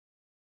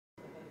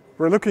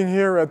We're looking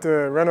here at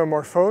the Renault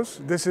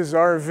MORPHOZ. This is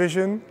our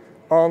vision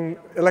on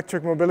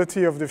electric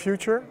mobility of the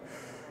future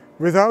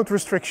without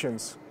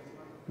restrictions.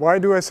 Why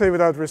do I say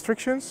without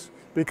restrictions?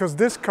 Because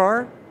this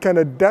car can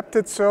adapt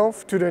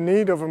itself to the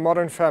need of a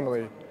modern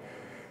family.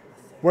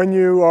 When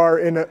you are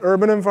in an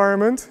urban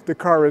environment, the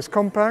car is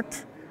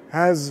compact,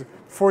 has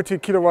 40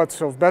 kilowatts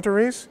of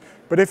batteries,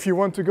 but if you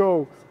want to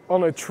go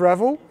on a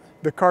travel,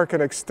 the car can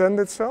extend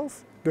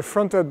itself, the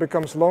front end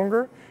becomes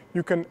longer,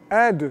 you can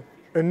add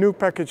a new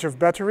package of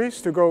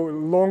batteries to go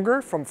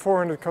longer from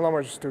 400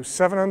 kilometers to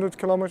 700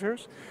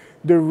 kilometers.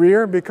 The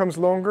rear becomes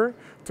longer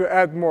to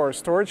add more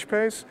storage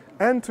space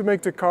and to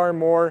make the car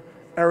more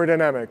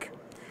aerodynamic.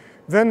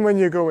 Then when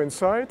you go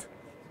inside,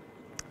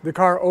 the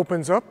car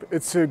opens up.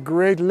 It's a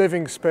great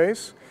living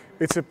space.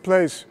 It's a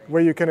place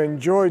where you can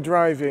enjoy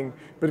driving,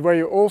 but where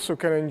you also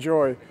can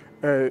enjoy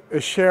a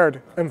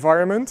shared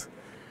environment.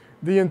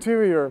 The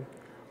interior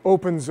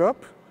opens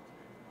up.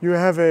 You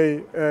have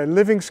a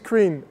living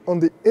screen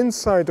on the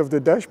inside of the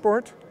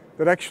dashboard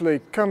that actually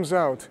comes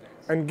out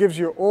and gives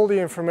you all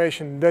the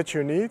information that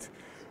you need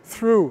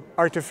through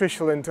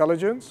artificial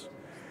intelligence.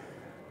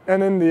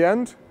 And in the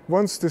end,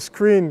 once the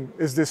screen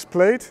is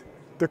displayed,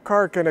 the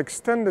car can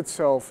extend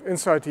itself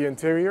inside the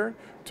interior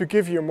to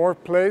give you more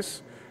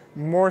place,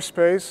 more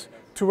space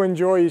to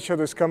enjoy each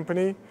other's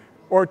company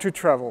or to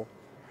travel.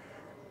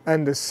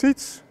 And the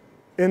seats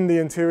in the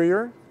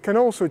interior can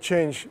also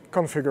change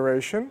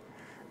configuration.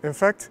 In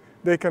fact,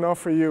 they can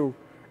offer you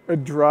a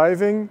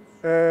driving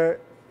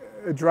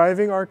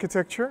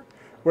architecture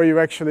where you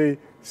actually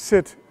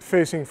sit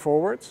facing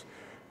forwards,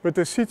 but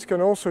the seats can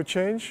also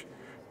change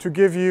to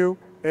give you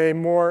a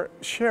more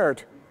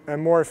shared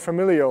and more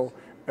familial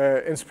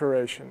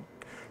inspiration.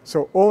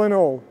 So all in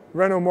all,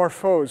 Renault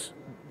MORPHOZ,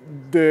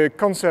 the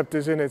concept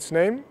is in its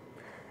name.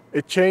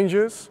 It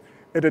changes,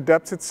 it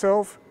adapts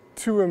itself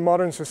to a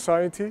modern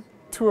society,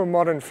 to a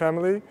modern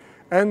family,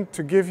 and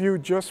to give you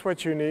just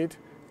what you need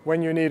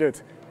when you need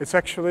it. It's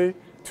actually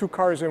two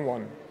cars in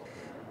one.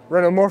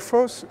 Renault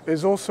MORPHOZ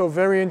is also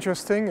very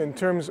interesting in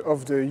terms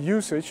of the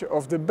usage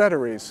of the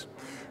batteries.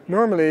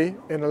 Normally,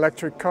 an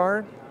electric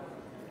car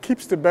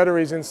keeps the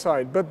batteries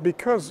inside, but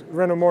because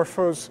Renault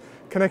MORPHOZ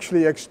can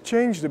actually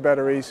exchange the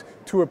batteries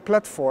to a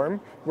platform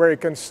where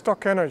it can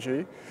stock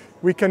energy,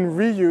 we can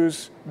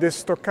reuse this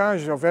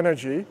stockage of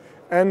energy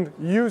and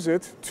use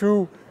it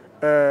to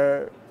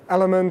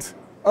element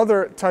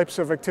other types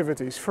of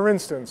activities. For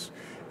instance,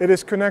 it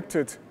is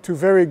connected to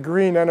very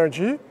green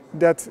energy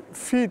that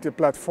feed the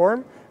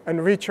platform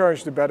and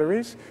recharge the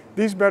batteries.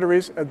 These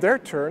batteries, at their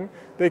turn,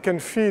 they can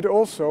feed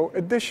also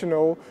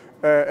additional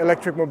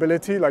electric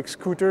mobility like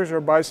scooters or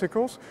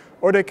bicycles,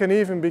 or they can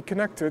even be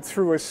connected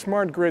through a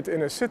smart grid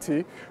in a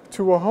city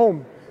to a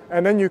home.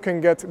 And then you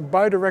can get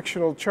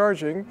bidirectional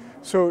charging,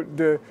 so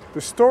the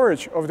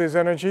storage of this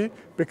energy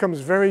becomes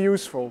very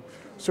useful.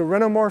 So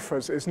Renault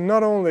MORPHOZ is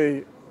not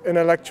only an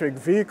electric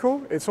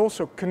vehicle, it's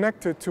also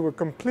connected to a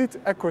complete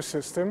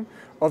ecosystem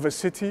of a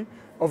city,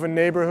 of a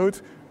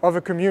neighborhood, of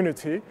a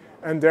community,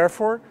 and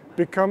therefore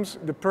becomes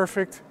the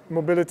perfect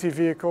mobility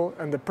vehicle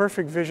and the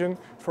perfect vision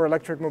for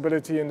electric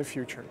mobility in the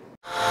future.